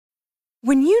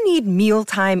When you need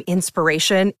mealtime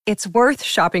inspiration, it's worth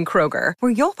shopping Kroger,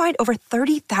 where you'll find over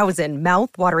 30,000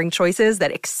 mouth-watering choices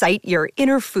that excite your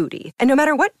inner foodie. And no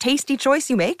matter what tasty choice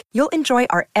you make, you'll enjoy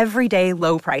our everyday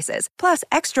low prices, plus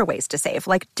extra ways to save,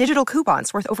 like digital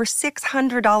coupons worth over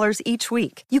 $600 each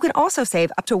week. You can also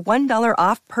save up to $1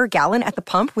 off per gallon at the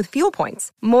pump with fuel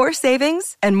points. More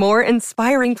savings and more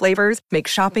inspiring flavors make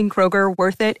shopping Kroger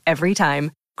worth it every time.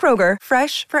 Kroger,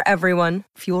 fresh for everyone.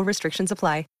 Fuel restrictions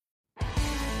apply.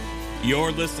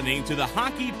 You're listening to the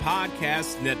Hockey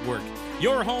Podcast Network,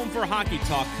 your home for hockey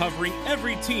talk covering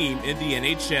every team in the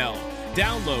NHL.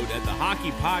 Download at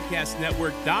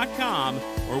thehockeypodcastnetwork.com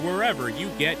or wherever you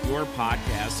get your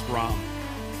podcasts from.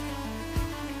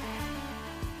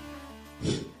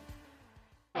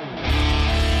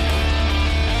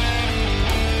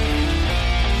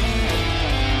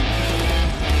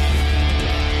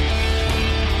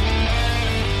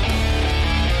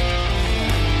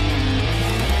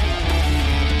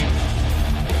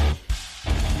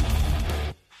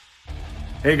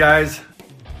 Hey guys,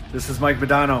 this is Mike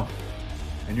Modano,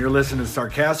 and you're listening to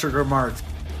Sarcastic Remarks.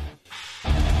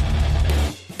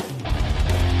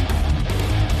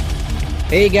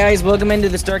 Hey guys, welcome into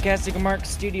the Sarcastic Remarks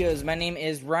Studios. My name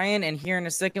is Ryan, and here in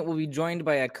a second we'll be joined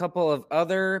by a couple of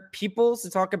other people to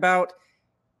talk about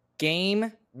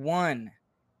Game 1.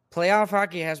 Playoff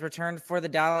hockey has returned for the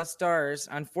Dallas Stars.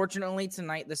 Unfortunately,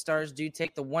 tonight the Stars do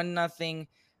take the 1-0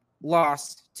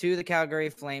 loss to the Calgary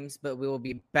Flames, but we will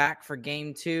be back for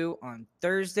Game 2 on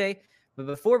Thursday. But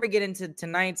before we get into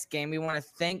tonight's game, we want to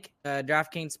thank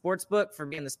DraftKings Sportsbook for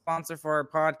being the sponsor for our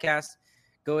podcast.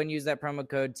 Go and use that promo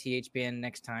code THPN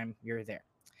next time you're there.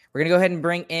 We're going to go ahead and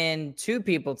bring in two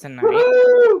people tonight.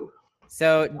 Woo-hoo!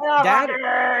 So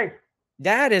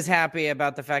Dad is happy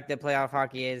about the fact that playoff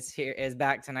hockey is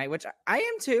back tonight, which I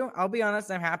am too. I'll be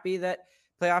honest, I'm happy that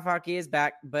playoff hockey is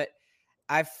back, but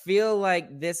I feel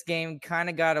like this game kind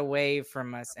of got away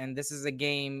from us, and this is a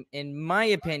game, in my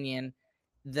opinion,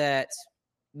 that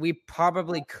we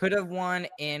probably could have won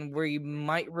and we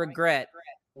might regret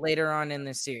later on in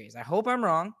this series. I hope I'm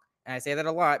wrong, and I say that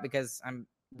a lot because I'm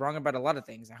wrong about a lot of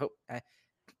things. I hope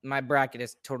my bracket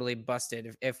is totally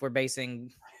busted if we're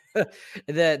basing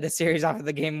the series off of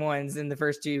the game ones in the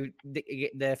first two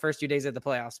days of the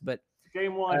playoffs, but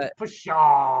Game 1,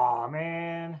 pshaw,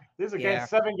 man. This is a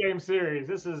 7-game series.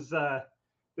 This is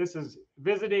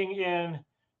visiting in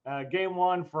Game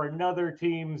 1 for another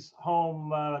team's home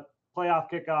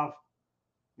playoff kickoff.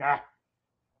 I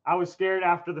was scared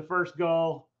after the first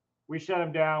goal. We shut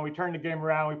them down. We turned the game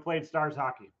around. We played Stars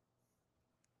hockey.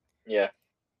 Yeah.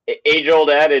 Age-old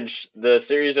adage, the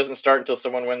series doesn't start until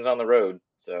someone wins on the road.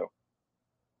 So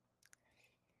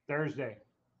Thursday.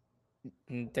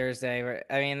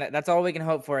 I mean, that's all we can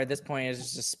hope for at this point is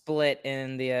just a split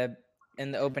in the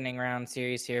opening round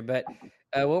series here. But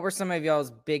what were some of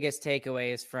y'all's biggest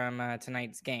takeaways from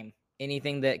tonight's game?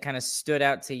 Anything that kind of stood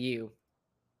out to you?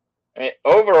 I mean,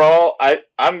 overall,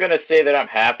 I'm going to say that I'm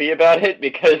happy about it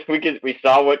because we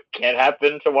saw what can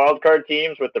happen to wildcard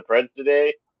teams with the Preds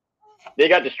today. They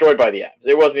got destroyed by the Avs.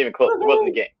 It wasn't even close. It wasn't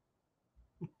a game.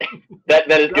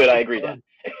 that is good. I agree, Dan.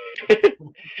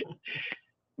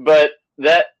 But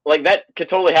that could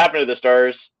totally happen to the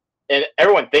Stars, and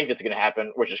everyone thinks it's going to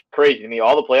happen, which is crazy to me.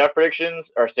 All the playoff predictions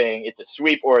are saying it's a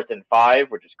sweep or it's in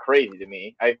 5, which is crazy to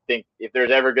me. I think if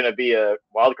there's ever going to be a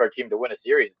wildcard team to win a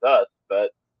series, it's us. But,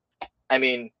 I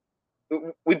mean,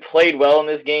 we played well in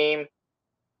this game.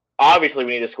 Obviously,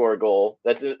 we need to score a goal.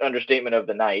 That's an understatement of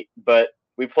the night. But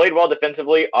we played well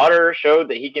defensively. Otter showed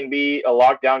that he can be a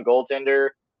lockdown goaltender.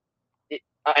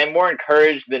 I'm more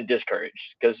encouraged than discouraged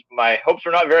because my hopes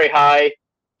were not very high,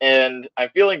 and I'm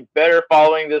feeling better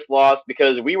following this loss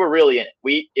because we were really in it.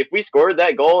 If we scored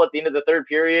that goal at the end of the third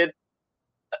period,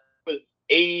 I was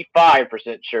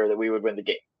 85% sure that we would win the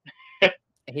game. But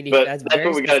that's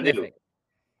what we got to do.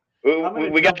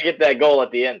 We got to get that goal at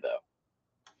the end, though.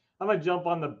 I'm going to jump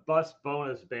on the bus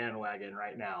bonus bandwagon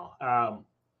right now.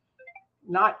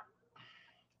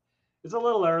 It's a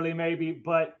little early maybe,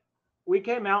 but we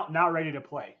came out not ready to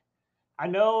play. I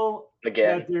know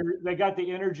that they got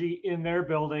the energy in their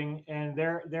building and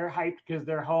they're hyped because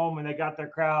they're home and they got their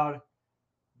crowd,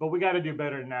 but we got to do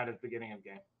better than that at the beginning of the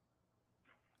game.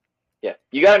 Yeah,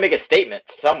 you got to make a statement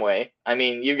some way. I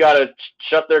mean, you got to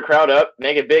shut their crowd up,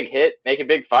 make a big hit, make a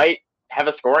big fight, have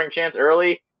a scoring chance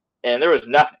early, and there was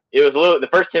nothing. It was the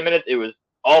first 10 minutes, it was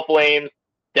all Flames,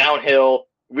 downhill.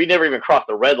 We never even crossed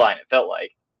the red line, it felt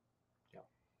like.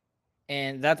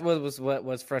 And that was what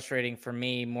was frustrating for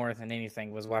me more than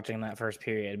anything was watching that first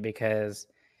period because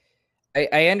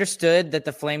I understood that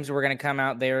the Flames were going to come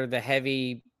out there, the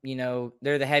heavy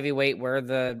they're the heavyweight, we're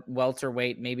the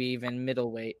welterweight, maybe even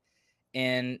middleweight.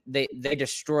 And they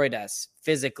destroyed us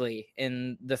physically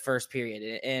in the first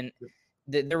period. And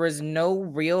there was no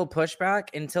real pushback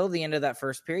until the end of that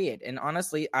first period. And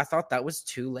honestly, I thought that was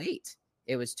too late.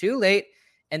 It was too late.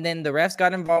 And then the refs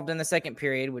got involved in the second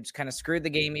period, which kind of screwed the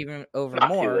game even over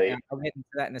more. And I'll get into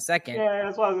that in a second. Yeah,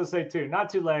 that's what I was going to say too. Not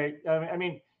too late. I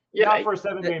mean, not for a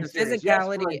 7-game series.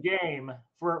 Physicality, yes,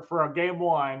 for a game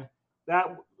one, that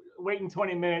waiting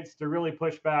 20 minutes to really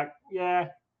push back. Yeah,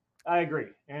 I agree.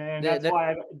 And that's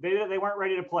why they weren't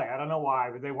ready to play. I don't know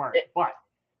why, but they weren't.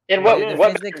 And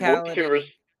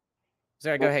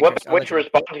Sorry, go ahead. What's your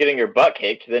response to getting your butt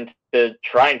kicked than to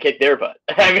try and kick their butt?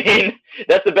 I mean,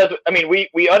 that's the best. I mean,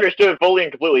 we understood fully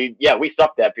and completely. Yeah, we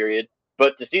sucked that period.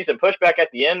 But to see some pushback at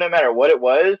the end, no matter what it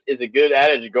was, is a good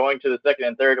adage going to the second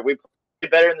and third. We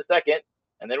played better in the second,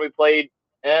 and then we played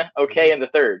okay in the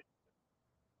third.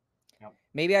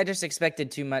 Maybe I just expected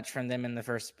too much from them in the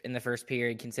first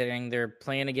period, considering they're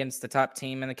playing against the top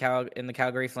team in the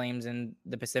Calgary Flames in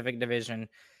the Pacific Division.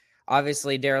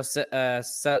 Obviously, Daryl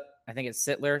Sutter,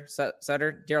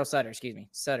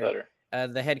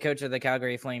 the head coach of the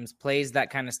Calgary Flames, plays that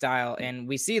kind of style, and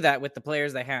we see that with the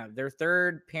players they have. Their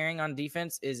third pairing on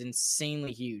defense is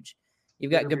insanely huge.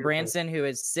 You've got Gudbranson, who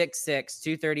is 6'6",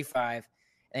 235,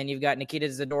 and you've got Nikita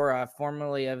Zadorov,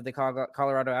 formerly of the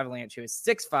Colorado Avalanche, who is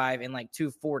 6'5" and like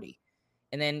 240.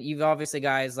 And then you've obviously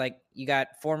guys like you got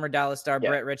former Dallas star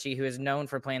Brett Ritchie, who is known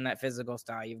for playing that physical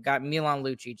style. You've got Milan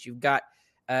Lucic. You've got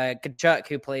Kachuk,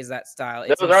 who plays that style.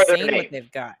 It's insane what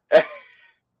they've got.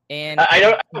 And I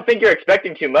don't think you're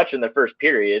expecting too much in the first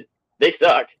period. They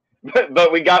sucked,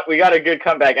 but we got a good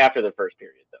comeback after the first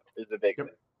period, though. Is the big thing.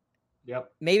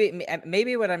 Yep.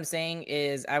 Maybe what I'm saying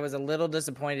is I was a little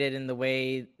disappointed in the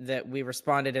way that we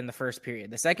responded in the first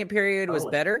period. The second period was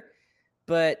better,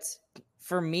 but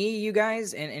for me, you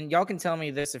guys, and y'all can tell me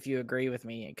this if you agree with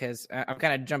me, because I'm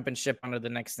kind of jumping ship onto the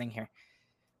next thing here.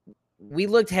 We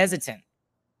looked hesitant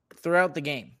throughout the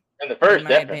game. In the first,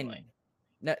 definitely.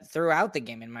 No, throughout the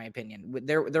game, in my opinion.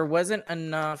 There wasn't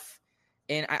enough,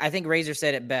 and I think Razor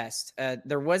said it best.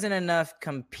 There wasn't enough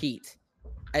compete.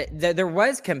 There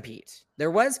was compete.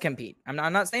 I'm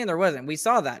not saying there wasn't. We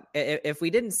saw that. If we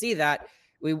didn't see that,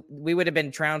 we would have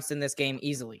been trounced in this game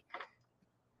easily.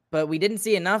 But we didn't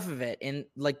see enough of it. And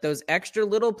like those extra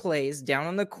little plays down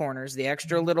on the corners, the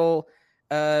extra little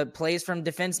plays from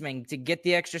defensemen to get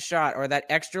the extra shot or that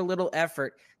extra little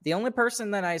effort. The only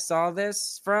person that I saw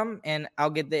this from, and I'll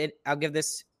give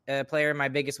this player my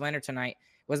biggest winner tonight,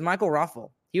 was Michael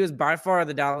Ruffel. He was by far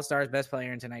the Dallas Stars' best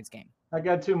player in tonight's game. I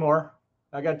got two more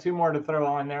to throw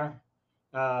on there.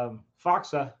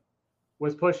 Faksa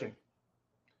was pushing.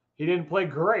 He didn't play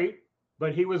great,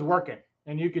 but he was working,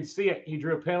 and you could see it. He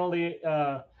drew a penalty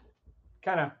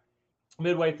kind of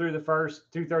midway through the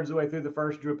first, 2/3 of the way through the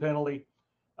first, drew a penalty.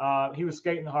 He was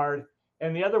skating hard.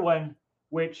 And the other one,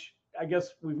 which I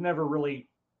guess we've never really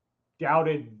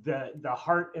doubted the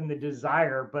heart and the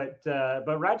desire, but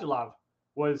Radulov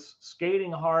was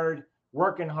skating hard,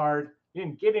 working hard. He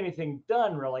didn't get anything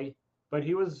done really, but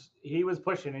he was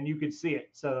pushing, and you could see it.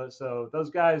 So those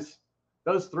guys,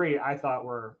 those three, I thought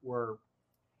were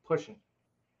pushing.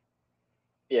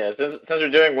 Yeah, since we're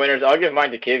doing winners, I'll give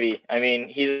mine to Kivy. I mean,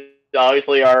 he's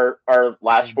obviously our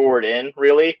last forward in,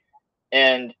 really,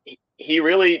 and he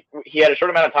had a short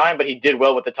amount of time, but he did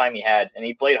well with the time he had, and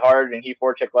he played hard, and he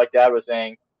forechecked like Dad was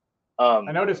saying. I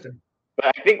noticed him. But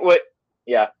I think what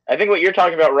you're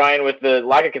talking about, Ryan, with the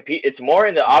lack of compete, it's more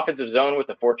in the offensive zone with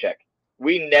the forecheck.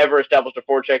 We never established a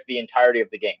forecheck the entirety of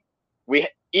the game.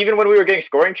 Even when we were getting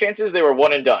scoring chances, they were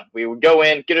one and done. We would go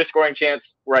in, get a scoring chance,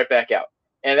 right back out.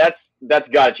 And that's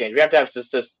got to change. We have to have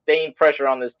sustained pressure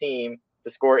on this team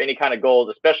to score any kind of goals,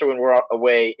 especially when we're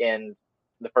away and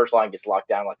the first line gets locked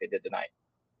down like they did tonight.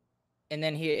 And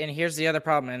then here's the other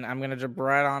problem, and I'm going to jump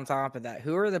right on top of that.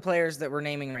 Who are the players that we're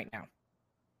naming right now?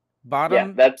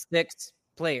 Bottom 6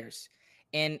 players.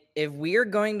 And if we are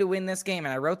going to win this game,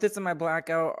 and I wrote this in my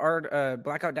Blackout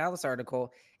Dallas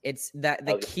article, it's that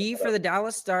the key for the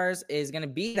Dallas Stars is going to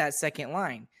be that second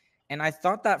line. And I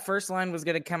thought that first line was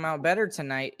going to come out better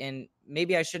tonight, and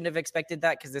maybe I shouldn't have expected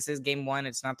that because this is game 1.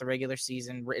 It's not the regular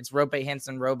season. It's Roope Hintz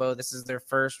and Robo. This is their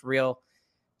first real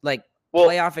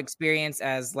playoff experience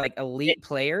as elite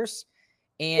players.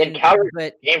 And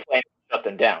Calgary's game plan is shut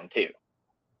them down too.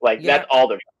 That's all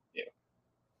they're trying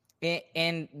to do.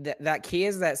 And that key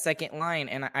is that second line.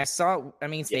 And I saw,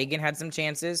 Sagan had some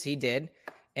chances. He did.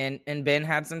 And Ben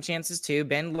had some chances too.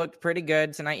 Ben looked pretty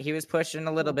good tonight. He was pushing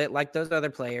a little bit like those other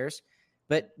players.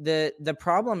 But the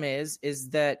problem is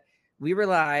that we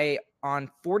rely on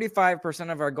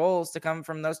 45% of our goals to come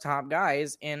from those top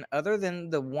guys. And other than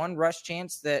the one rush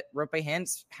chance that Rope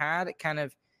Hintz had kind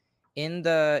of in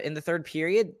the third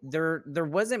period, there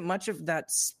wasn't much of that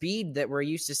speed that we're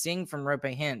used to seeing from Rope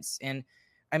Hintz. And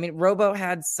I mean, Robo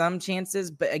had some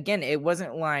chances, but again, it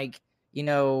wasn't like,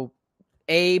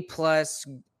 A plus,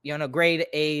 grade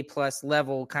A plus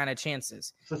level kind of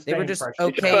chances. Sustained they were just pressure.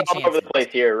 okay all chances. over the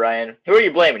place here, Ryan. Who are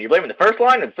you blaming? You blaming the first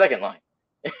line or the second line?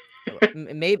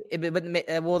 Maybe, but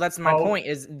that's my point.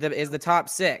 Is the top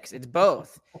six? It's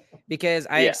both, because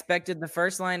I expected the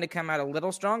first line to come out a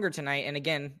little stronger tonight, and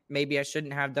again, maybe I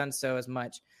shouldn't have done so as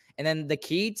much. And then the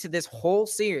key to this whole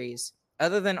series,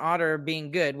 other than Otter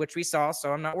being good, which we saw,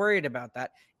 so I'm not worried about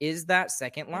that, is that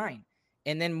second line.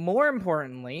 And then more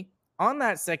importantly, on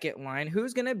that second line,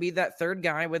 who's going to be that third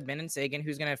guy with Ben and Sagan,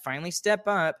 who's going to finally step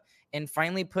up and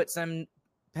finally put some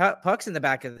pucks in the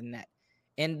back of the net?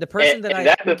 And the person that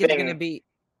I think is going to be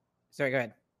 – sorry, go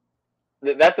ahead.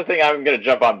 That's the thing I'm going to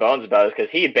jump on Bones about, is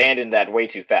because he abandoned that way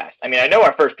too fast. I mean, I know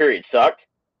our first period sucked,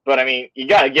 but I mean, you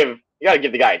got to give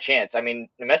the guy a chance. I mean,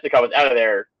 Nemestikov was out of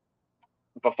there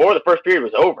before the first period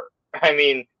was over. I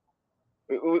mean,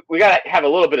 we got to have a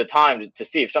little bit of time to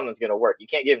see if something's going to work. You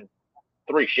can't give him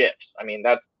 3 shifts. I mean,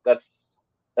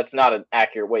 that's not an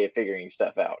accurate way of figuring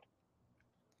stuff out.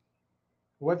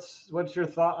 What's your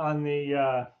thought on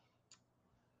the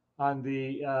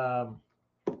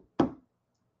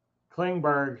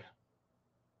Klingberg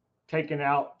taking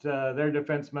out their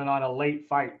defenseman on a late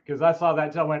fight? Because I saw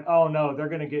that, I went, oh no, they're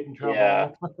going to get in trouble. Yeah,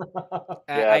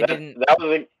 I didn't. That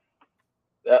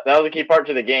was a key part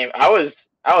to the game. I was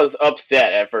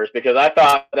upset at first because I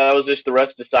thought that was just the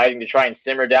refs deciding to try and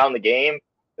simmer down the game.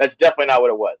 That's definitely not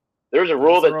what it was. There's a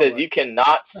rule that says you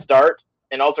cannot start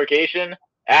an altercation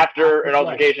after an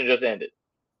altercation just ended.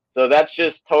 So that's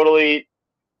just totally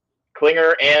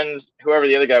Klinger and whoever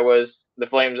the other guy was, the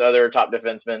Flames' other top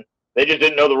defenseman. They just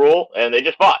didn't know the rule and they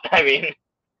just fought. I mean,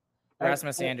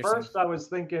 Rasmus Anderson. First, I was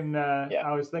thinking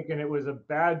it was a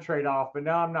bad trade-off, but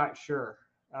now I'm not sure.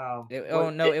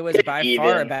 It was by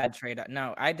far a bad trade-off.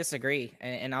 No, I disagree,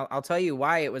 and I'll tell you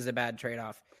why it was a bad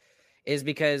trade-off. Is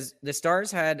because the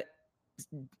Stars had,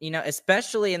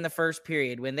 especially in the first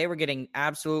period when they were getting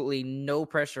absolutely no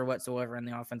pressure whatsoever in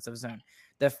the offensive zone.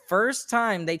 The first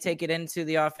time they take it into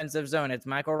the offensive zone, it's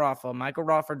Michael Raffl. Michael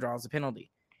Raffl draws a penalty.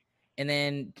 And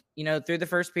then, through the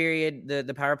first period,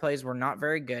 the power plays were not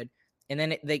very good. And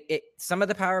then some of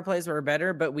the power plays were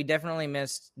better, but we definitely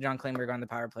missed John Klingberg on the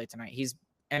power play tonight.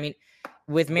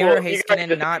 With Miro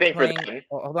Heiskanen not playing.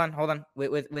 Hold on.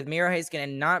 With Miro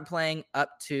Heiskanen not playing up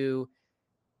to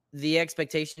the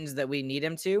expectations that we need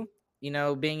him to,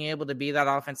 being able to be that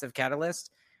offensive catalyst,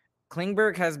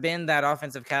 Klingberg has been that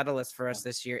offensive catalyst for us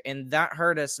this year, and that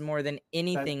hurt us more than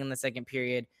anything in the second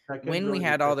period when we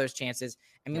had all those chances.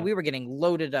 I mean, we were getting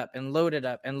loaded up and loaded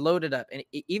up and loaded up, and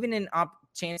even in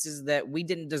chances that we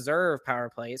didn't deserve power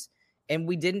plays, and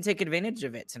we didn't take advantage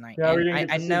of it tonight. Yeah,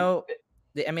 I know.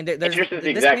 I mean, there's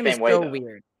this game is so way,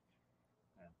 weird.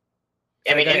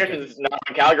 I mean, Anderson's not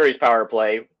on Calgary's power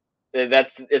play.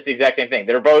 It's the exact same thing.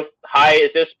 They're both high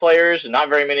assist players, not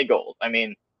very many goals. I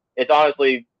mean, it's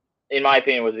honestly, in my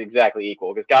opinion, was exactly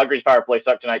equal because Calgary's power play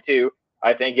sucked tonight too.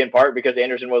 I think in part because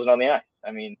Anderson wasn't on the ice.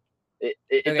 I mean,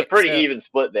 it's a pretty even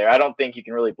split there. I don't think you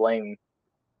can really blame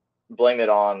it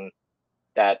on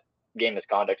that game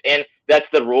misconduct, and that's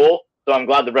the rule. So I'm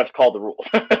glad the refs called the rule.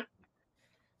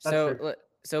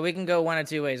 So we can go one of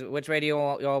two ways. Which way do you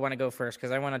all want to go first?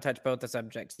 Because I want to touch both the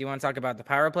subjects. Do you want to talk about the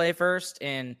power play first,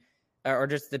 or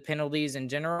just the penalties in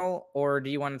general, or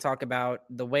do you want to talk about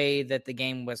the way that the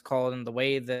game was called and the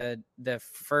way the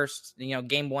first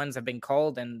game ones have been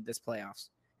called in this playoffs?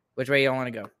 Which way you all want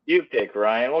to go? You pick,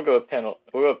 Ryan. We'll go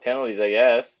with penalties, I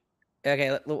guess.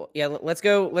 Okay, let's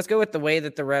go with the way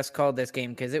that the refs called this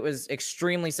game because it was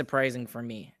extremely surprising for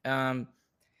me. And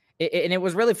it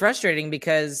was really frustrating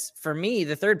because for me,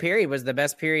 the third period was the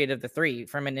best period of the three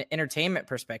from an entertainment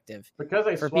perspective. Because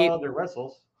they swallowed their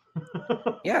whistles.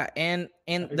 Yeah, and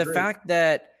the fact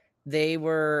that they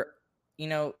were,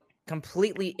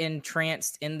 completely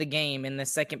entranced in the game in the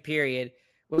second period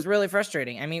was really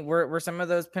frustrating. I mean, were some of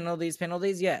those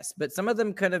penalties? Yes, but some of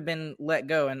them could have been let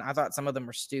go, and I thought some of them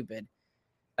were stupid.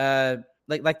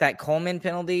 Like that Coleman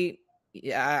penalty.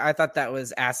 Yeah, I thought that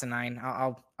was asinine.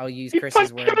 I'll use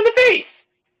Chris's word. Him in the face.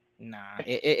 Nah,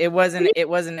 it wasn't. It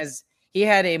wasn't as he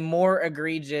had a more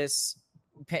egregious,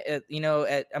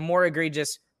 a more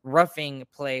egregious roughing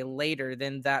play later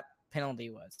than that penalty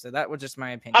was. So that was just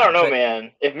my opinion. I don't know,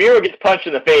 man. If Miro gets punched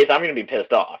in the face, I'm gonna be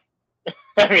pissed off.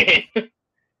 I mean,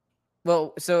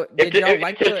 well, so did y'all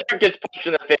like if gets punched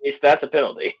in the face? That's a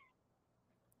penalty.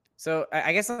 So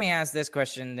I guess let me ask this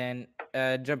question then,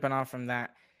 jumping off from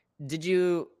that. Did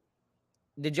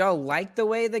y'all like the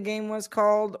way the game was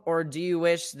called, or do you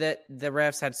wish that the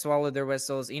refs had swallowed their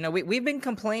whistles? We've been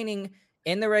complaining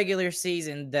in the regular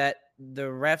season that the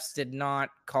refs did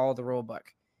not call the rule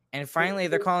book. And finally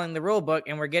they're calling the rule book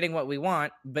and we're getting what we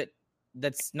want, but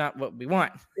that's not what we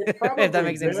want. If that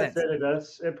makes any sense.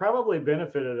 It probably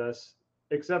benefited us,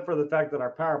 except for the fact that our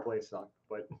power play sucked.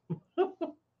 But,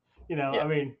 I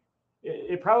mean,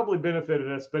 it probably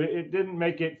benefited us, but it didn't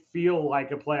make it feel like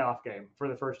a playoff game for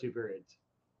the first 2 periods.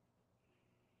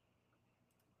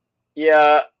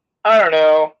 Yeah, I don't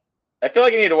know. I feel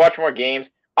like I need to watch more games.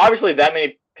 Obviously, that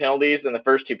many penalties in the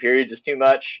first 2 periods is too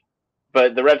much,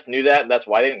 but the refs knew that, and that's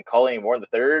why they didn't call any more in the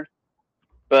third.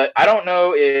 But I don't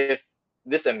know if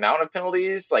this amount of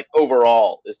penalties, like,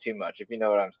 overall is too much, if you know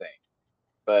what I'm saying.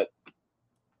 But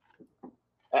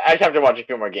I just have to watch a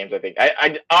few more games, I think.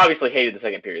 I obviously hated the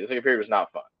second period. The second period was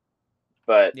not fun.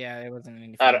 But yeah, it wasn't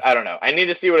any fun. I don't know. I need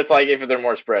to see what it's like if they're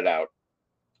more spread out.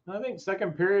 I think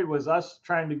second period was us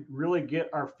trying to really get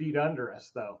our feet under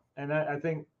us, though. And I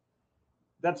think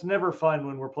that's never fun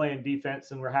when we're playing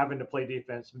defense and we're having to play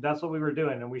defense. But that's what we were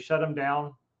doing. And we shut them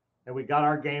down and we got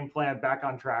our game plan back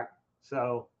on track.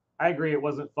 So I agree it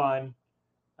wasn't fun.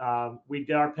 We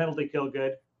did our penalty kill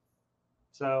good.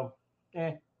 So,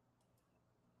 All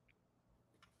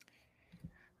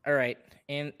right.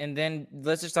 And then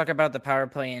let's just talk about the power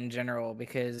play in general,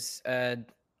 because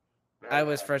I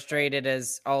was frustrated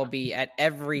as I'll be at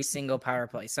every single power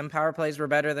play. Some power plays were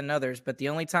better than others, but the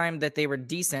only time that they were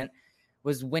decent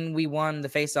was when we won the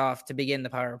face-off to begin the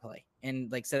power play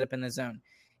and like set up in the zone.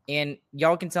 And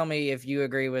y'all can tell me if you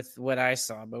agree with what I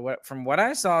saw, but from what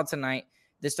I saw tonight,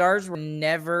 the Stars were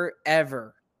never,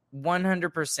 ever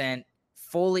 100%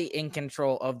 fully in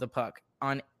control of the puck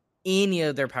on any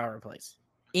of their power plays,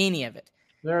 any of it.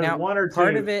 There's now, one or two.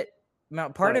 Part of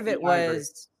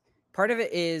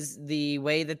it is the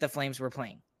way that the Flames were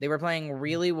playing. They were playing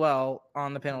really well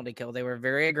on the penalty kill. They were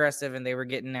very aggressive and they were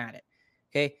getting at it.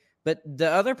 Okay. But the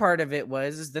other part of it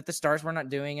is that the Stars were not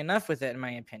doing enough with it, in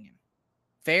my opinion.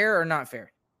 Fair or not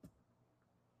fair?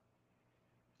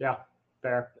 Yeah,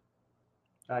 fair.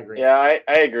 I agree. Yeah,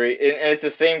 I agree. And it's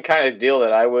the same kind of deal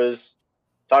that I was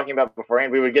talking about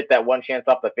beforehand. We would get that one chance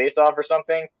off the face-off or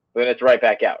something, but then it's right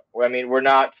back out. I mean, we're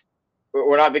not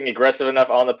being aggressive enough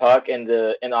on the puck in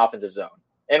the offensive zone.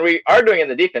 And we are doing it in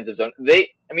the defensive zone.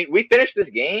 We finished this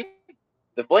game.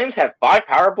 The Flames have 5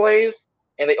 power plays,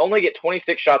 and they only get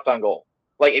 26 shots on goal.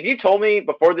 Like, if you told me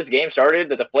before this game started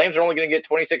that the Flames are only going to get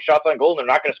 26 shots on goal and they're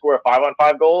not going to score a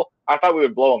 5-on-5 goal, I thought we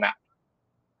would blow them out.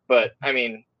 But, I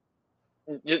mean,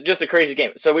 just a crazy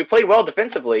game. So we played well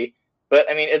defensively, but,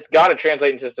 I mean, it's got to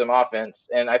translate into some offense.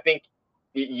 And I think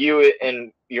you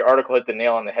in your article hit the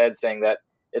nail on the head saying that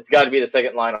it's got to be the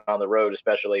second line on the road,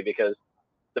 especially because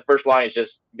the first line is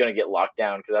just going to get locked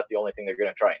down because that's the only thing they're going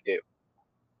to try and do.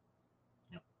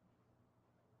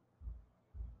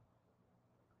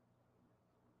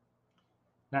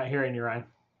 Not hearing you, Ryan.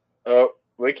 Oh,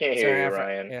 we can't hear you,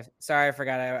 Ryan. Yeah, sorry, I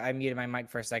forgot. I muted my mic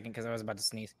for a second because I was about to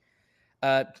sneeze.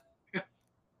 The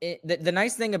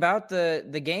nice thing about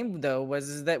the game, though,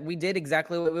 was that we did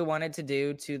exactly what we wanted to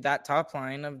do to that top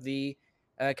line of the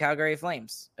Calgary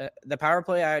Flames. The power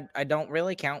play, I don't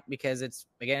really count because it's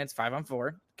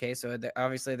 5-on-4. Okay, so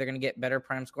obviously they're going to get better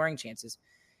prime scoring chances.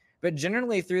 But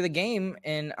generally through the game,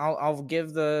 and I'll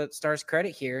give the Stars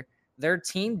credit here, their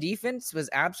team defense was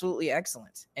absolutely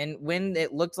excellent. And when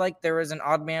it looked like there was an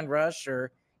odd man rush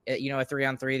or, a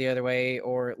 3-on-3 the other way,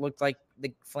 or it looked like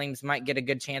the Flames might get a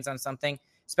good chance on something,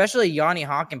 especially Jani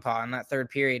Hakanpää in that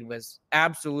third period was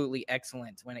absolutely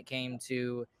excellent when it came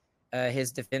to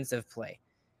his defensive play.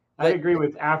 I agree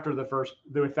with after the first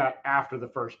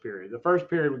period. The first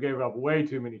period we gave up way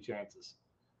too many chances,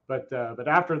 but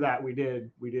after that we did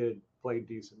play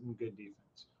decent and good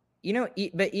defense.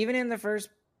 But even in the first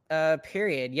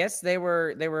period, yes, they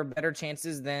were better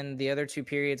chances than the other 2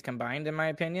 periods combined, in my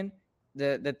opinion.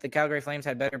 The Calgary Flames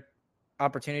had better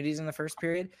opportunities in the first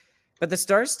period, but the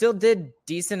Stars still did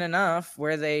decent enough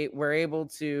where they were able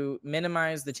to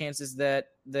minimize the chances that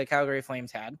the Calgary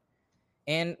Flames had.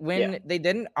 And when they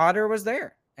didn't, Otter was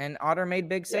there, and Otter made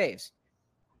big saves.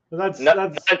 So that's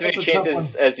as many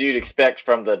chances as you'd expect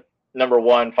from the number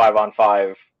 1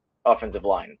 5-on-5 offensive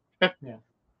line. Yeah.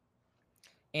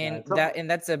 And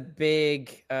that's a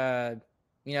big, a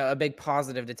big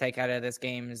positive to take out of this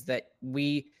game is that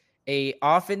a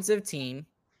offensive team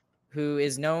who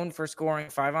is known for scoring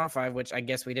 5-on-5, which I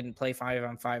guess we didn't play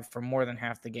 5-on-5 for more than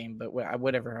half the game, but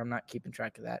whatever, I'm not keeping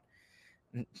track of that.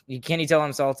 Can you tell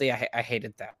I'm salty? I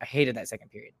hated that. I hated that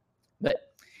second period.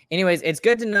 But Anyways, it's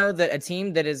good to know that a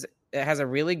team that has a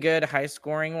really good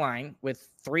high-scoring line with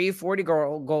 3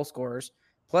 40-goal scorers,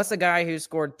 plus a guy who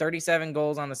scored 37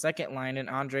 goals on the second line, and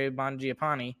Andre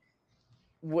Bongiapane,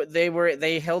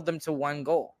 they held them to 1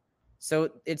 goal. So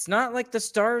it's not like the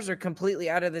Stars are completely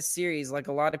out of this series like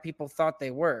a lot of people thought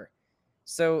they were.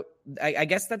 So I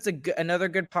guess that's another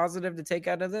good positive to take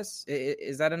out of this.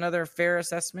 Is that another fair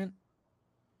assessment?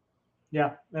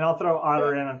 Yeah, and I'll throw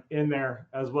Otter in there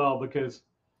as well, because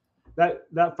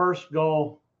that first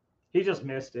goal, he just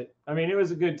missed it. I mean, it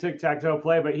was a good tic-tac-toe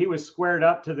play, but he was squared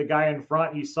up to the guy in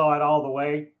front. He saw it all the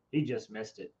way. He just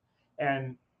missed it.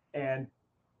 And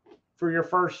for your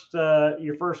first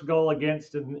goal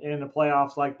against in the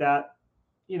playoffs like that,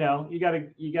 you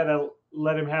gotta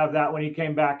let him have that when he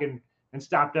came back and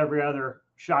stopped every other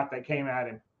shot that came at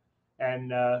him.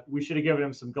 And we should have given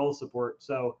him some goal support.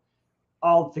 So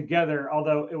altogether,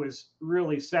 although it was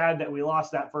really sad that we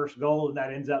lost that first goal and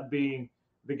that ends up being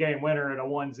the game winner at a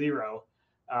 1-0,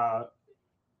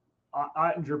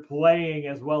 Oettinger playing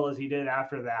as well as he did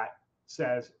after that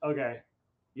says, okay,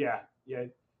 yeah,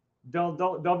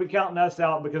 don't be counting us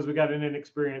out because we got an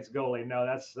inexperienced goalie. No,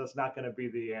 that's not going to be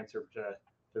the answer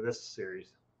to this series.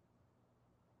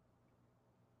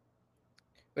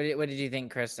 What did you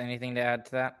think, Chris? Anything to add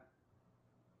to that?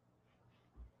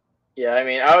 Yeah, I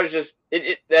mean, I was just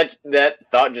that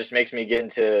thought just makes me get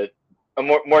into a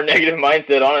more negative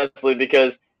mindset, honestly,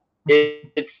 because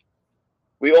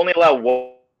we only allow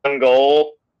 1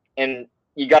 goal, and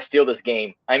you got to steal this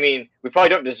game. I mean, we probably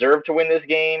don't deserve to win this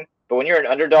game, but when you're an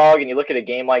underdog and you look at a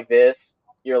game like this,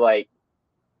 you're like,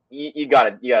 you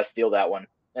gotta steal that one,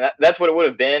 and that's what it would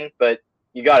have been. But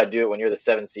you got to do it when you're the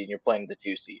 7th seed and you're playing the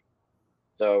 2 seed.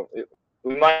 So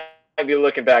we might be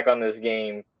looking back on this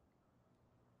game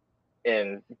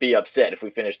and be upset if we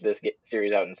finish this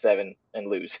series out in 7 and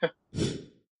lose.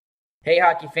 Hey,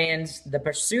 hockey fans, the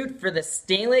pursuit for the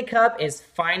Stanley Cup is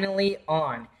finally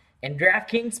on, and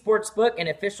DraftKings Sportsbook, an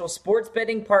official sports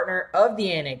betting partner of the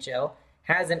NHL,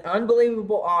 has an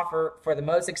unbelievable offer for the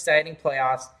most exciting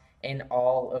playoffs in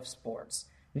all of sports.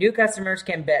 New customers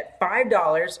can bet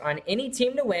 $5 on any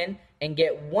team to win and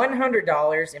get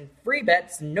 $100 in free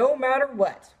bets no matter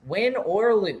what, win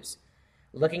or lose.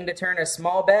 Looking to turn a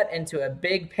small bet into a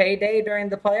big payday during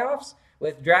the playoffs?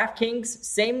 With DraftKings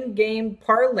same-game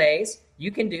parlays,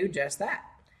 you can do just that.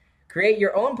 Create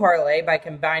your own parlay by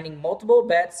combining multiple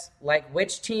bets like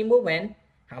which team will win,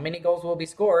 how many goals will be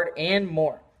scored, and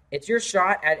more. It's your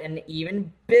shot at an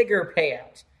even bigger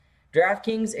payout.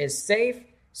 DraftKings is safe,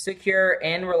 secure,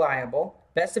 and reliable.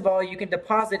 Best of all, you can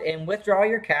deposit and withdraw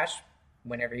your cash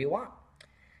whenever you want.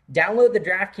 Download the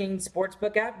DraftKings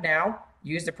Sportsbook app now.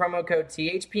 Use the promo code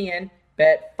THPN.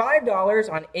 Bet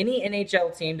 $5 on any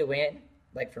NHL team to win.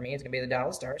 Like for me, it's going to be the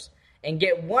Dallas Stars. And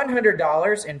get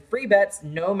 $100 in free bets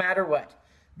no matter what.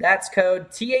 That's code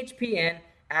THPN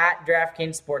at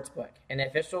DraftKings Sportsbook, an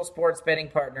official sports betting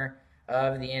partner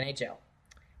of the NHL.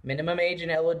 Minimum age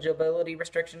and eligibility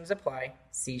restrictions apply.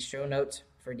 See show notes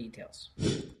for details.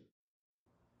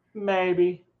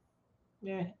 Maybe.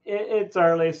 Yeah, it's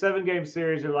early. 7-game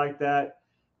series are like that.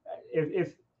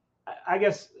 If I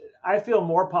guess I feel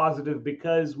more positive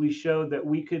because we showed that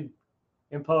we could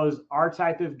impose our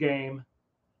type of game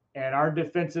and our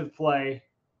defensive play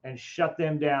and shut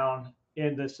them down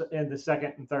in the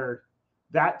second and third.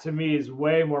 That to me is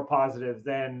way more positive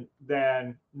than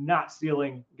not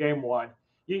stealing game 1.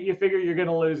 You figure you're going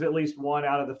to lose at least 1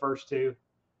 out of the first 2.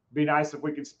 Be nice if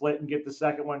we could split and get the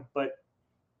second one, but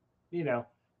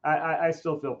I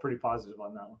still feel pretty positive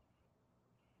on that one.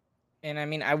 And I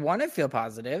mean, I want to feel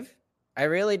positive. I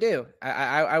really do.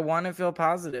 I want to feel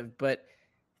positive, but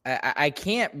I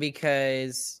can't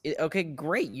because okay,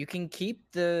 great. You can keep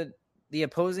the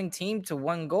opposing team to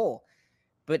 1 goal.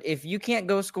 But if you can't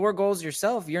go score goals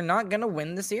yourself, you're not going to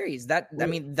win the series. That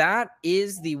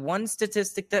is the one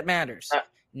statistic that matters.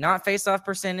 Not face-off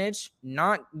percentage,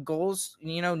 not goals,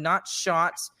 not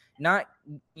shots, not,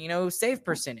 save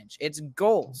percentage. It's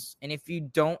goals. And if you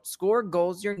don't score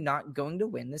goals, you're not going to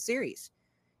win the series.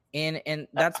 And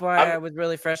that's why I was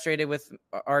really frustrated with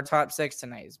our top 6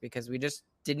 tonight, is because we just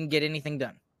didn't get anything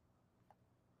done.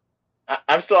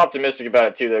 I'm still optimistic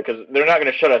about it too, though, because they're not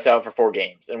going to shut us out for 4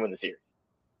 games and win the series.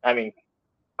 I mean,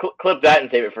 clip that and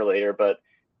save it for later, but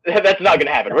that's not going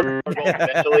to happen. We're going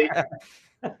eventually.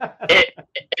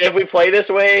 If we play this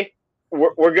way,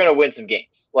 we're going to win some games.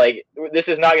 Like, this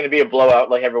is not going to be a blowout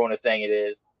like everyone is saying it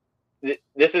is.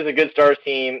 This is a good Stars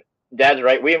team. Dad's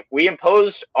right. We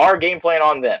imposed our game plan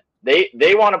on them. They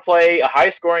want to play a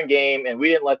high-scoring game, and we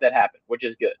didn't let that happen, which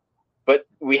is good. But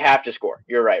we have to score.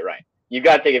 You're right, Ryan. you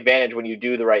got to take advantage when you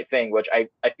do the right thing, which I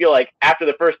feel like after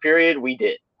the first period we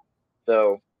did.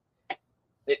 So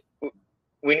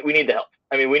we need the help.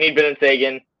 I mean, we need Ben and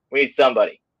Sagan. We need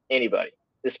somebody, anybody,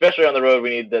 especially on the road. We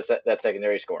need that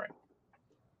secondary scoring.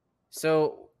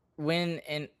 So when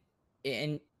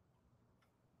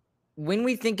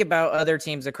we think about other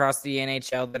teams across the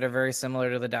NHL that are very similar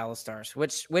to the Dallas Stars,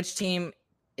 which team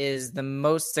is the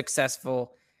most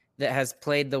successful that has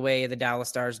played the way the Dallas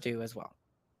Stars do as well?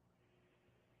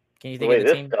 Can you think of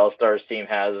the team? This Dallas Stars team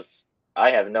has, I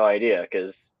have no idea,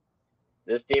 because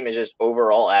this team is just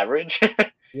overall average.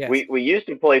 Yes. We used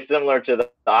to play similar to the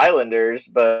Islanders,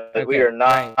 but we are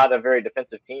not a very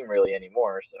defensive team really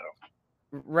anymore. So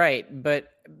right, but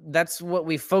that's what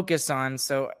we focus on.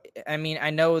 So I mean,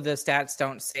 I know the stats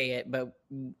don't say it, but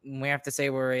we have to say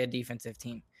we're a defensive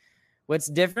team. What's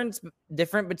different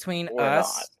between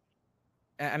us?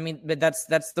 I mean, but that's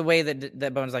the way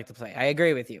that Bones like to play. I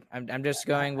agree with you. I'm just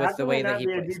going with the way that he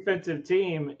plays. How can we not be a defensive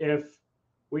team if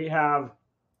we have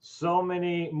so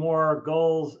many more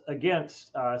goals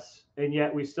against us, and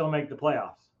yet we still make the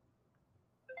playoffs?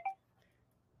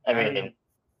 I mean,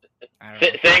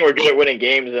 saying we're good at winning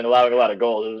games and allowing a lot of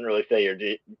goals doesn't really say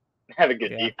you have a good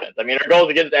defense. I mean, our goals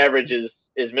against average is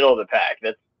middle of the pack.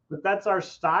 But that's our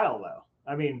style, though.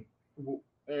 I mean,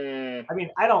 I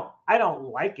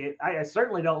don't like it. I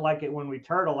certainly don't like it when we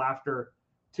turtle after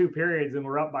 2 periods and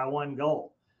we're up by 1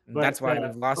 goal. But that's why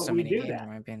we've lost so many games, in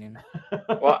my opinion.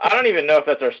 Well, I don't even know if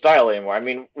that's our style anymore. I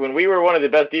mean, when we were one of the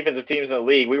best defensive teams in the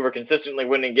league, we were consistently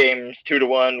winning games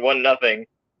 2-1, 1-0.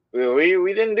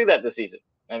 We didn't do that this season.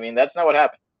 I mean, that's not what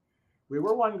happened. We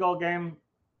were 1-goal game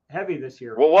heavy this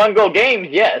year. Well, 1-goal games,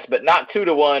 yes, but not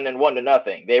 2-1 and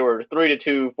 1-0. They were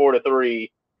 3-2,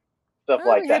 4-3, stuff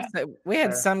like that. We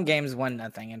had some games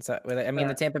 1-0, and so I mean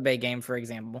the Tampa Bay game, for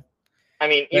example. I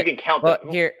mean, you can count them.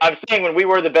 Here, I'm saying when we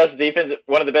were one of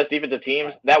the best defensive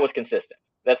teams, that was consistent.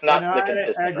 That's not the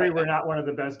consistent. I agree. We're not one of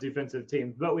the best defensive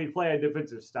teams, but we play a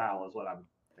defensive style, is what I'm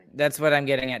thinking. That's what I'm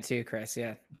getting at too, Chris.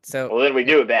 Yeah. So. Well, then we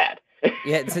do it bad.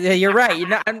 Yeah, so you're right.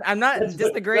 I'm not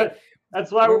disagreeing.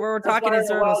 That's why we're talking in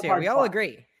circles here. We all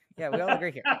agree. Yeah, we all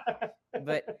agree here.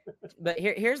 But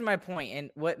here's my point,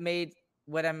 and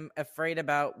what I'm afraid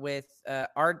about with the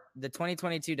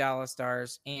 2022 Dallas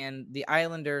Stars and the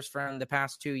Islanders from the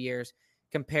past 2 years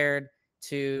compared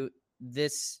to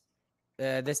this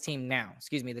team now.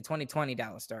 Excuse me, the 2020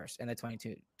 Dallas Stars and the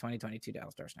 2022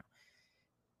 Dallas Stars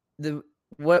now.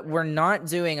 What we're not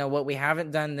doing and what we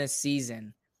haven't done this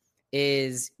season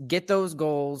is get those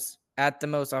goals at the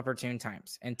most opportune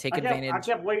times and take advantage. I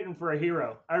kept waiting for a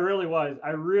hero. I really was. I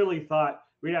really thought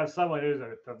we'd have someone who's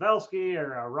a Pavelski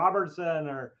or a Robertson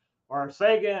or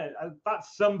Sagan. I thought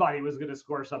somebody was going to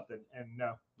score something, and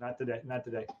no, not today. Not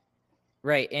today.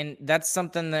 Right, and that's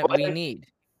something that we need.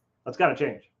 That's got to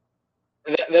change.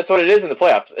 That's what it is in the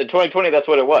playoffs. In 2020, that's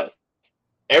what it was.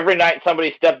 Every night,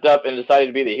 somebody stepped up and decided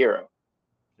to be the hero.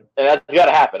 And that's got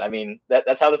to happen. I mean,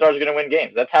 that's how the Stars are going to win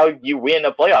games. That's how you win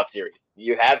a playoff series.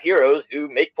 You have heroes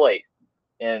who make plays,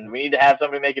 and we need to have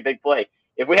somebody make a big play.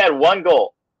 If we had 1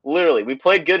 goal, literally, we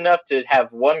played good enough to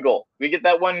have 1 goal. We get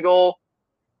that 1 goal,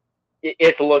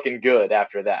 it's looking good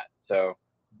after that.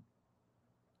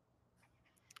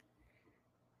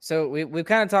 So we've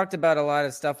kind of talked about a lot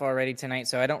of stuff already tonight,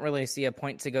 so I don't really see a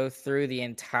point to go through the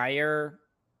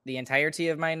entirety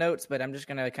of my notes, but I'm just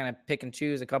going to kind of pick and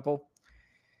choose a couple.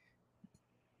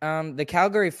 The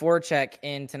Calgary forecheck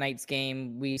in tonight's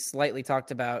game, we slightly talked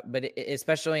about, but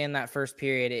especially in that first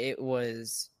period, it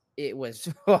was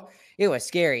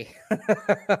scary.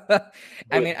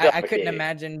 I mean, I couldn't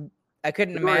imagine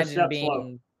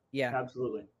being,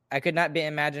 absolutely. I could not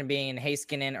imagine being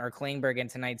Heiskanen or Klingberg in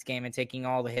tonight's game and taking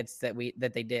all the hits that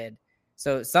they did.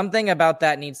 So something about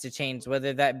that needs to change,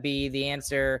 whether that be the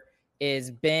answer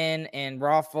is Ben and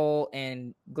Raffl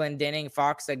and Glendening,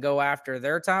 Fox that go after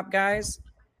their top guys.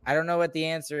 I don't know what the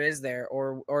answer is there,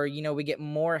 or we get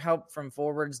more help from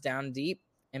forwards down deep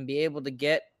and be able to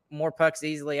get more pucks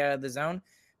easily out of the zone.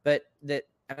 But their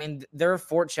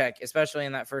forecheck, especially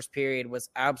in that first period, was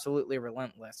absolutely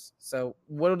relentless. So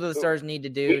what do the Stars need to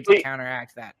do to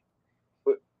counteract that?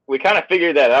 We kind of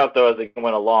figured that out, though, as it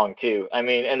went along, too. I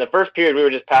mean, in the first period, we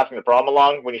were just passing the problem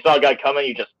along. When you saw a guy coming,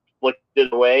 you just flicked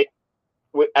it away.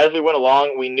 As we went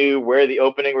along, we knew where the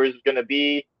opening was going to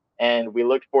be, and we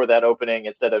looked for that opening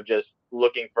instead of just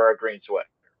looking for a green sweat.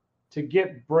 To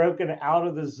get broken out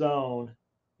of the zone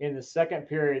in the second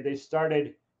period, they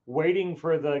started waiting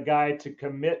for the guy to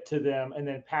commit to them and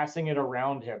then passing it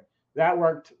around him. That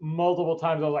worked multiple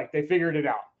times. I was like, they figured it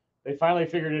out. They finally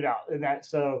figured it out. And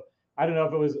so I don't know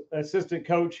if it was assistant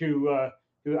coach who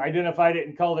who identified it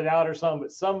and called it out or something,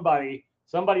 but somebody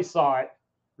saw it,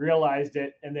 realized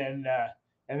it, and then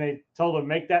and they told them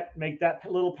make that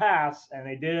little pass, and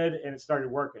they did, and it started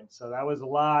working. So that was a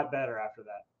lot better after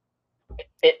that.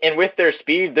 And with their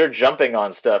speed, they're jumping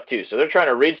on stuff too. So they're trying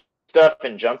to read stuff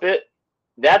and jump it.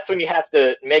 That's when you have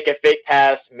to make a fake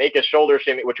pass, make a shoulder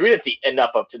shimmy, which we didn't see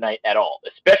enough of tonight at all,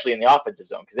 especially in the offensive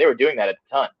zone, because they were doing that a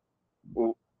ton.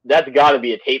 That's got to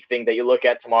be a tape thing that you look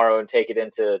at tomorrow and take it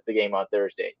into the game on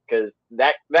Thursday, because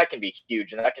that can be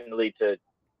huge, and that can lead to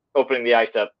opening the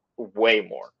ice up way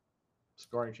more.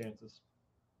 Scoring chances.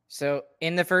 So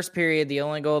in the first period, the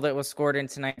only goal that was scored in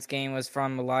tonight's game was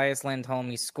from Elias Lindholm.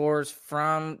 He scores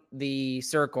from the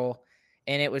circle,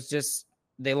 and it was just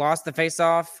they lost the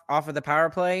faceoff off of the power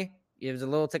play. It was a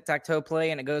little tic-tac-toe play,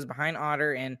 and it goes behind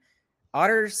Otter, and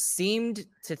Otter seemed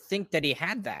to think that he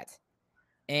had that.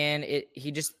 And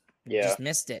he just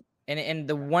missed it. And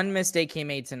the one mistake he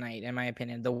made tonight, in my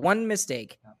opinion, the one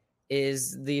mistake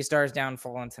is the Stars'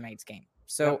 downfall in tonight's game.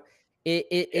 So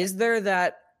is there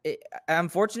that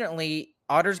unfortunately,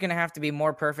 Otter's going to have to be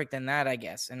more perfect than that, I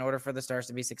guess, in order for the Stars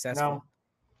to be successful.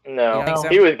 No. So?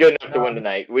 He was good enough to win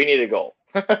tonight. We need a goal.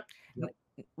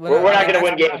 We're not going to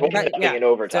win games in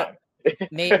overtime. So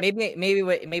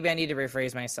maybe I need to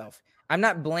rephrase myself. I'm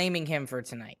not blaming him for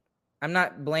tonight. I'm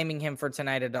not blaming him for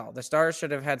tonight at all. The Stars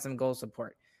should have had some goal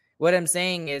support. What I'm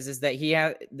saying is that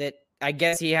I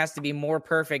guess he has to be more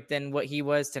perfect than what he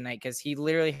was tonight, because he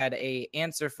literally had a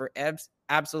answer for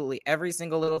absolutely every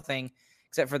single little thing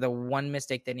except for the one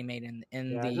mistake that he made in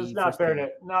the. It's just not fair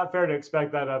to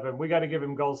expect that of him. We got to give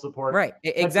him goal support. Right.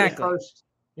 Exactly.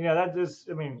 That just.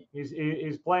 I mean,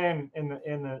 he's playing in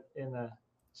the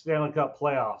Stanley Cup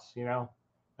playoffs.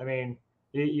 I mean.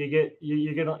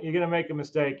 You're gonna make a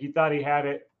mistake. You thought he had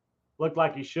it, looked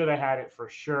like he should have had it for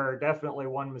sure. Definitely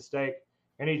one mistake,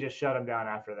 and he just shut him down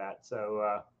after that.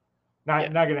 So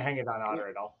not gonna hang it on Otter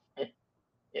at all.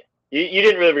 Yeah, you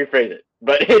didn't really rephrase it,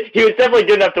 but he was definitely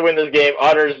good enough to win this game.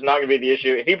 Otter's not gonna be the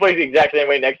issue. If he plays the exact same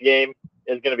way next game,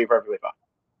 it's gonna be perfectly fine.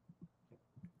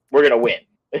 We're gonna win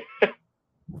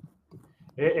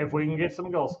if we can get some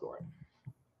goal scoring.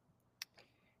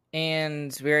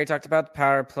 And we already talked about the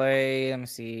power play. Let me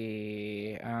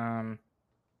see. I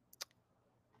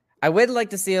would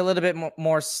like to see a little bit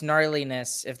more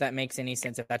snarliness, if that makes any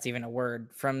sense, if that's even a word,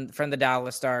 from the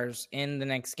Dallas Stars in the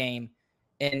next game.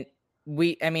 And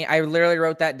I literally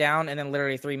wrote that down, and then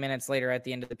literally 3 minutes later at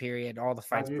the end of the period, all the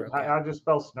fights broke out. I just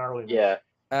spell snarliness.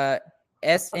 Yeah.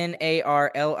 SNARLINESS.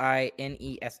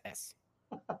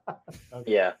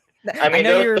 Okay. Yeah. I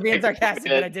know you were being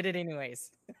sarcastic, but I did it anyways.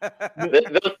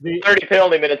 Those 30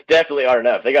 penalty minutes definitely aren't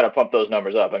enough. They got to pump those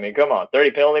numbers up. I mean, come on,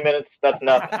 30 penalty minutes, that's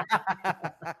nothing.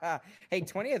 Hey,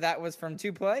 20 of that was from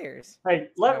 2 players. Hey,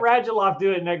 let Radulov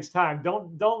do it next time.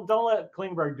 Don't let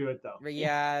Klingberg do it though.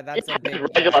 Yeah, that's a big.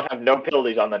 Radulov have no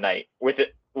penalties on the night with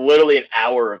it literally an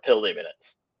hour of penalty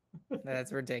minutes.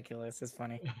 That's ridiculous. It's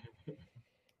funny.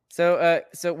 So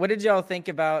what did y'all think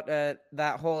about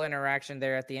that whole interaction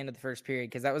there at the end of the first period?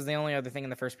 Because that was the only other thing in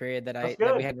the first period that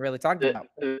we hadn't really talked about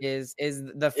is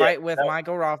the fight with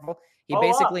Michael Raffl.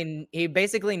 He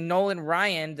basically Nolan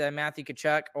Ryan to Matthew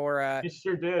Tkachuk, or he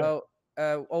sure did.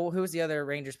 Who was the other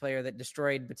Rangers player that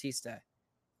destroyed Batista?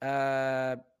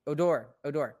 Odor.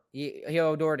 He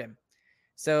Odored him.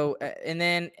 So and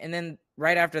then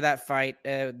right after that fight,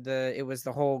 it was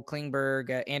the whole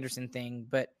Klingberg Anderson thing,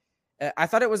 but. I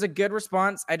thought it was a good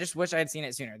response. I just wish I had seen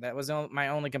it sooner. That was my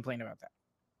only complaint about that.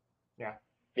 Yeah.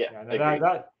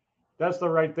 That's the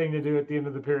right thing to do at the end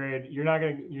of the period. You're not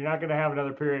gonna have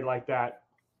another period like that.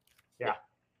 Yeah.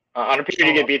 On a period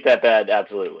you get beat that bad,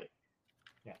 absolutely.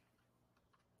 Yeah.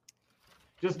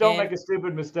 Just don't make a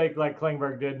stupid mistake like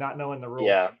Klingberg did, not knowing the rules.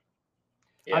 Yeah.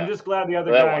 I'm just glad the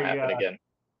other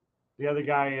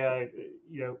guy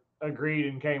agreed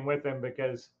and came with him,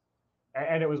 because.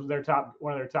 And it was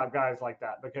one of their top guys like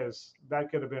that, because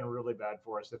that could have been really bad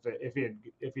for us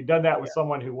if he'd done that with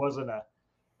someone who wasn't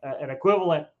an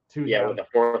equivalent to them. With a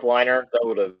fourth liner, that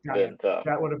would have been tough.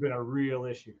 That would have been a real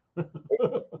issue.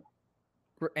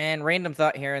 And random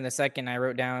thought here in the second I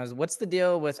wrote down is, what's the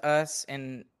deal with us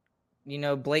and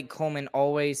Blake Coleman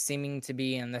always seeming to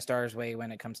be in the Stars' way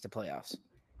when it comes to playoffs,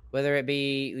 whether it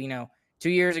be 2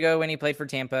 years ago when he played for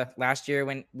Tampa, last year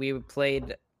when we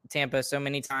played Tampa so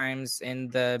many times in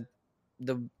the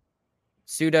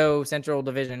pseudo Central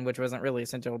Division, which wasn't really a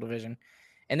Central Division,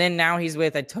 and then now he's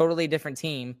with a totally different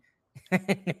team.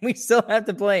 We still have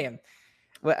to play him.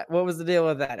 What was the deal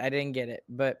with that? I didn't get it.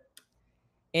 But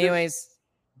anyways, just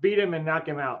beat him and knock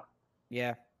him out.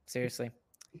 Yeah, seriously.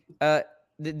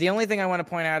 The only thing I want to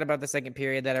point out about the second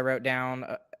period that I wrote down,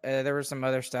 there was some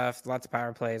other stuff, lots of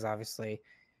power plays, obviously.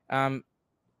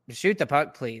 Shoot the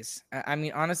puck, please. I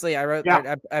mean, honestly,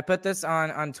 I put this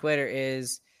on Twitter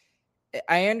is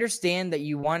I understand that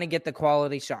you want to get the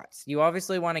quality shots. You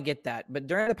obviously want to get that. But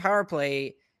during the power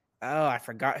play, I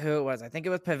forgot who it was. I think it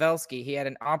was Pavelski. He had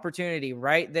an opportunity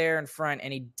right there in front,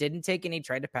 and he didn't take any,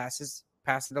 tried to pass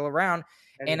it all around.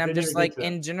 And I'm just like,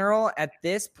 in general, at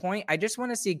this point, I just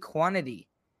want to see quantity.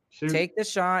 Shoot. Take the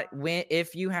shot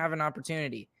if you have an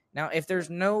opportunity. Now, if there's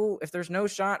no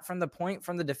shot from the point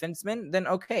from the defenseman, then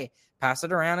okay, pass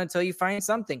it around until you find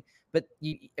something. But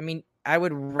I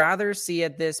would rather see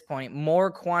at this point more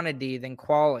quantity than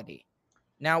quality.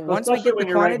 Now, once we get the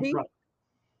quantity,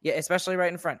 especially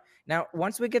right in front. Now,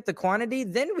 once we get the quantity,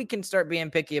 then we can start being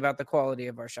picky about the quality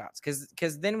of our shots,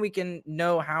 because then we can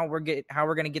know how we're going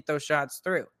to get those shots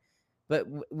through. But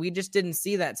we just didn't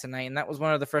see that tonight, and that was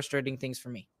one of the frustrating things for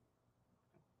me.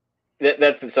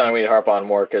 That's something we need to harp on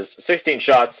more, because 16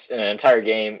 shots in an entire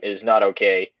game is not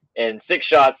okay. And 6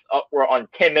 shots were on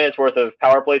 10 minutes worth of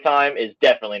power play time is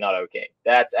definitely not okay.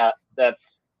 That's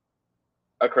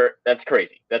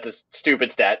crazy. That's a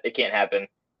stupid stat. It can't happen.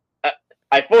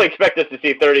 I fully expect us to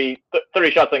see 30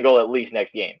 shots on goal at least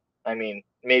next game. I mean,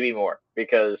 maybe more,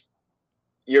 because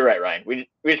you're right, Ryan. We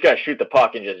just got to shoot the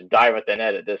puck and just dive at the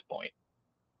net at this point.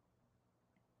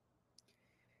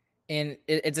 And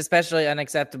it's especially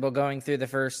unacceptable going through the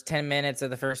first 10 minutes of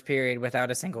the first period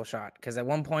without a single shot. Because at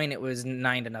one point it was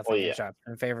 9-0 shots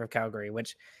in favor of Calgary,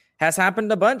 which has happened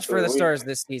a bunch for the Stars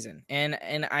this season. And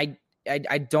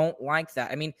I don't like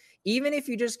that. I mean, even if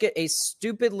you just get a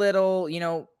stupid little,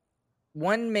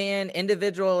 one man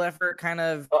individual effort kind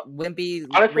of wimpy,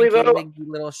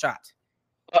 little shot.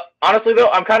 Honestly, though,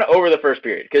 I'm kind of over the first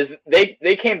period, because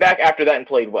they came back after that and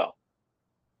played well.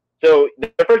 So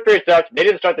the first period sucks. They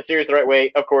didn't start the series the right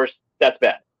way. Of course, that's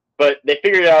bad. But they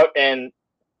figured it out, and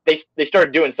they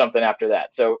started doing something after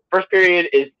that. So first period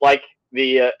is like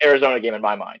the Arizona game in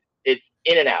my mind. It's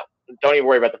in and out. Don't even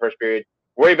worry about the first period.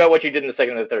 Worry about what you did in the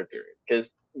second and the third period, because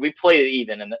we played it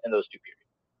even in those 2 periods.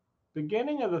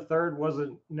 Beginning of the third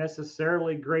wasn't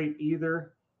necessarily great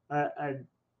either. I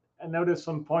noticed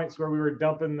some points where we were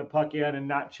dumping the puck in and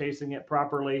not chasing it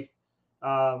properly.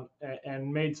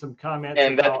 And made some comments.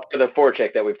 And that's the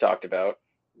forecheck that we've talked about.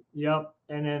 Yep.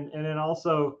 And then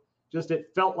also just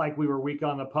it felt like we were weak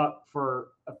on the puck for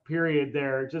a period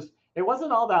there. Just it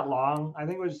wasn't all that long. I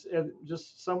think it was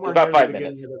just somewhere about near 5 the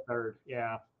beginning minutes. of the third.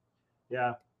 Yeah.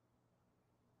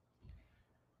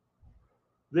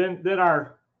 Then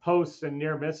our posts and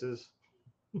near misses.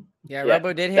 Yeah,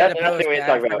 Robo did hit a post.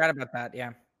 I forgot about that.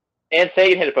 Yeah. And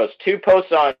Sagan hit a post. 2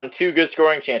 posts on 2 good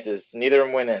scoring chances. Neither of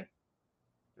them went in.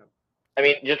 I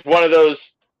mean, just one of those,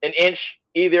 an inch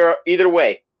either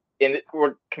way. And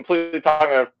we're completely talking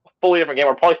about a fully different game.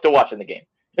 We're probably still watching the game.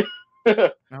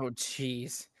 Oh,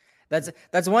 jeez.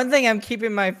 That's one thing I'm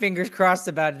keeping my fingers crossed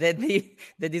about, that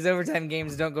these overtime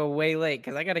games don't go way late,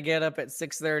 because I got to get up at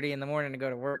 6:30 in the morning to go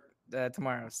to work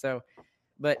tomorrow. So,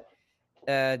 but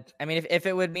I mean, if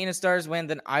it would mean a Stars win,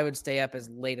 then I would stay up as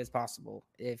late as possible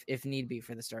if need be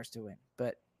for the Stars to win.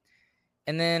 But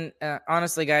and then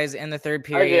honestly, guys, in the third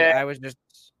period, I was just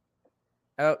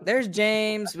there's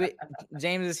James.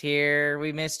 James is here.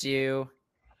 We missed you.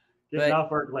 Getting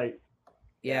off work late.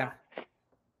 Yeah.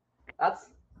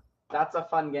 That's a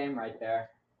fun game right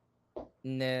there.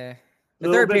 Nah. The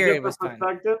third period was fun.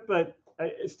 But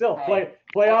it's still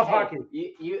playoff hockey.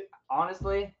 You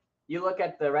honestly, you look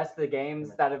at the rest of the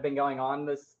games that have been going on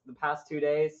the past 2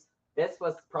 days. This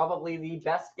was probably the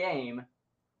best game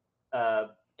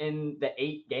in the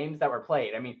 8 games that were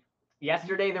played. I mean,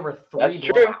 yesterday there were 3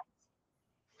 blowouts.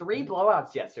 3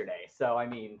 blowouts yesterday. So I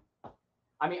mean,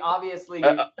 obviously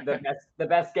the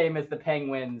best game is the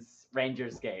Penguins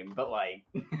Rangers game, but like,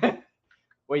 what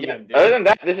are you gonna do? Other than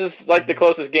that, this is like the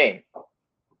closest game.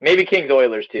 Maybe Kings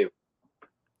Oilers too.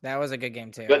 That was a good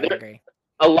game too. But I agree.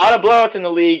 A lot of blowouts in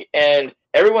the league, and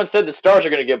everyone said the Stars are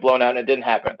going to get blown out, and it didn't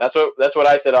happen. That's what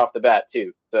I said off the bat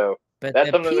too. So but that's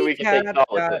something that we can take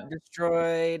solace in.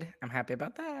 Destroyed. I'm happy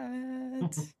about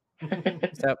that.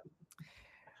 So,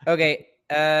 okay.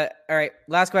 All right.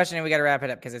 Last question, and we got to wrap it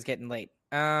up because it's getting late.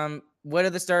 What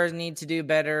do the Stars need to do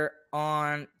better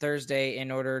on Thursday in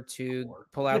order to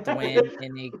pull out the win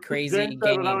in a crazy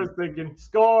game? I was thinking,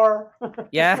 score.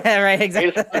 Yeah, right.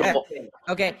 Exactly.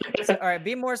 Okay. So, all right.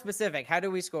 Be more specific. How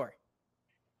do we score?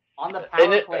 On the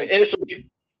power play.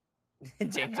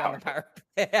 James on the power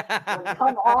play.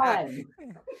 Come on.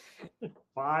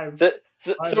 5.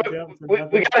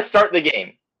 We got to start the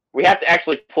game. We have to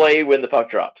actually play when the puck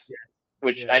drops,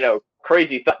 which I know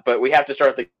crazy, but we have to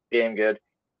start the game good.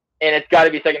 and it's got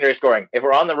to be secondary scoring. If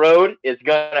we're on the road, it's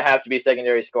going to have to be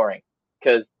secondary scoring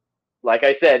because, like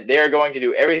I said, they are going to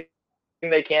do everything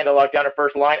they can to lock down our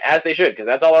first line, as they should, because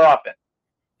that's all our offense.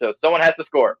 So someone has to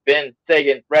score. Ben,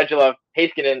 Sagan, Radulov,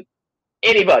 Heiskanen,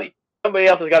 anybody. Somebody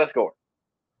else has got to score.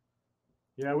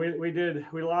 Yeah, we did.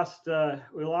 We lost the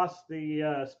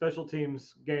special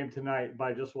teams game tonight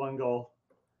by just 1 goal,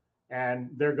 and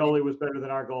their goalie was better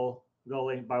than our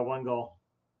goalie by 1 goal.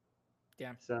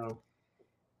 Yeah. So,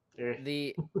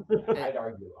 I'd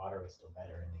argue Otter was still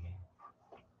better in the game.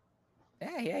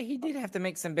 Yeah, he did have to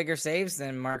make some bigger saves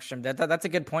than Markstrom. That's a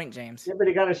good point, James. Yeah, but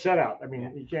he got a shutout. I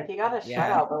mean, you can't. He got a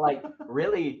shutout, but like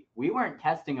really, we weren't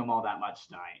testing him all that much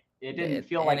tonight. It didn't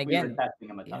feel like we were testing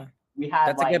him a ton. Yeah. We had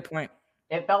that's a good point.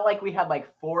 It felt like we had like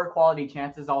 4 quality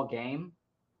chances all game,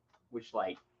 which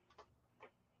like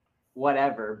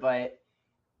whatever. But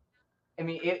I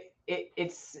mean,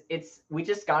 it's we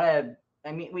just gotta.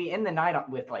 I mean, we end the night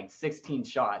with like 16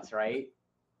 shots, right?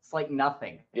 It's like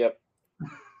nothing. Yep.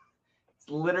 It's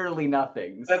literally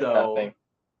nothing. That's so nothing.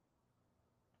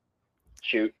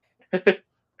 Shoot.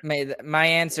 My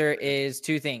answer is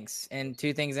 2 things, and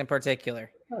 2 things in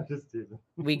particular.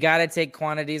 We got to take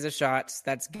quantities of shots.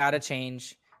 That's got to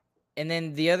change. And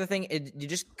then the other thing is you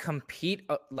just compete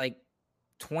like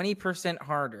 20%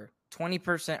 harder.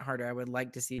 20% harder. I would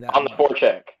like to see that. On the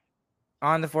forecheck.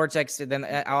 On the forecheck. So then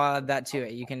I'll add that to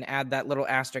it. You can add that little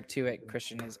asterisk to it,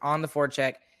 Christian, is on the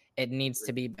forecheck. It needs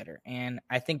to be better. And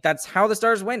I think that's how the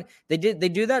Stars win. They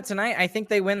do that tonight. I think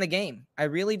they win the game. I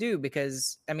really do,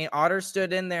 because I mean, Otter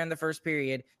stood in there in the first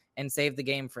period and saved the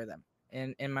game for them,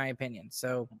 in my opinion.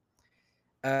 So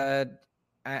I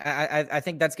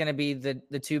think that's going to be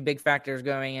the 2 big factors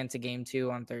going into game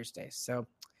 2 on Thursday. So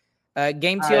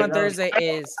game 2 on Thursday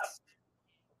is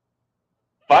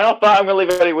final thought I'm going to leave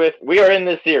everybody with. We are in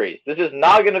this series. This is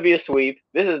not going to be a sweep.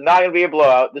 This is not going to be a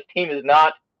blowout. This team is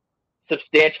not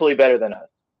substantially better than us.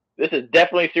 This is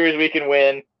definitely a series we can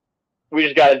win. We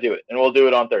just got to do it, and we'll do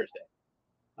it on Thursday.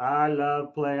 I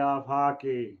love playoff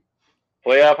hockey.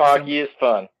 Playoff hockey is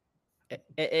fun.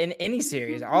 In any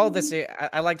series, all of this,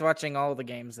 I liked watching all of the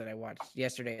games that I watched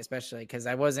yesterday, especially because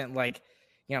I wasn't like,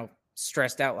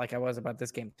 stressed out like I was about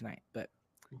this game tonight. But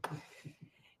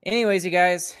anyways, you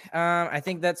guys, I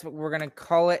think that's what we're going to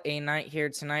call it a night here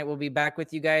tonight. We'll be back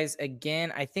with you guys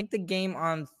again. I think the game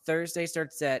on Thursday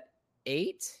starts at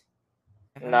 8?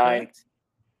 9.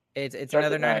 It's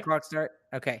another 9 o'clock start.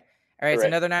 Okay. All right. It's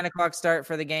another 9 o'clock start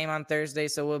for the game on Thursday.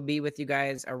 So we'll be with you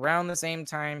guys around the same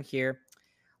time here.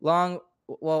 Well,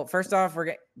 first off,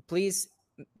 please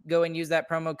go and use that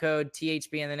promo code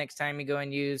THB, and the next time you go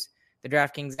and use the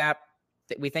DraftKings app,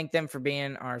 we thank them for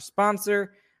being our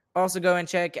sponsor. Also go and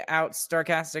check out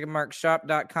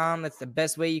StarcasticRemarksShop.com. That's the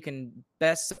best way you can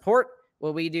best support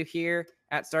what we do here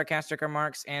at Sarcastic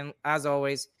Remarks. And as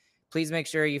always, please make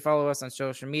sure you follow us on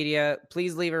social media.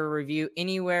 Please leave a review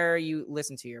anywhere you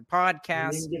listen to your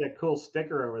podcast. You can get a cool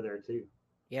sticker over there too.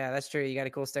 Yeah, that's true. You got a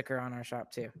cool sticker on our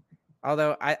shop too.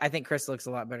 Although I think Chris looks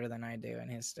a lot better than I do in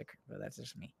his sticker, but that's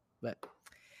just me. But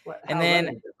I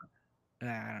don't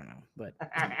know. But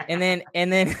and then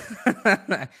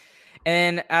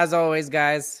and as always,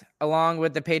 guys, along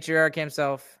with the patriarch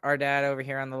himself, our dad over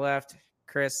here on the left,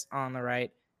 Chris on the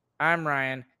right, I'm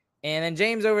Ryan, and then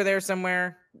James over there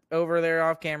somewhere, over there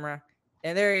off camera,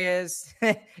 and there he is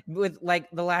with like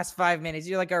the last 5 minutes.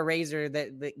 You're like our razor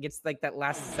that gets like that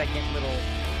last second little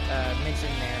mention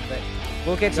there, but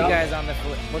we'll catch you guys on the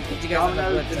flip. We'll catch you guys on the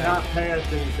flip side. Did not pay us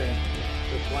anything.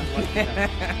 Just one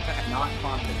Not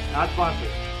sponsored. Not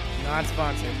sponsored. Not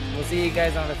sponsored. We'll see you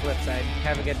guys on the flip side.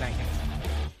 Have a good night.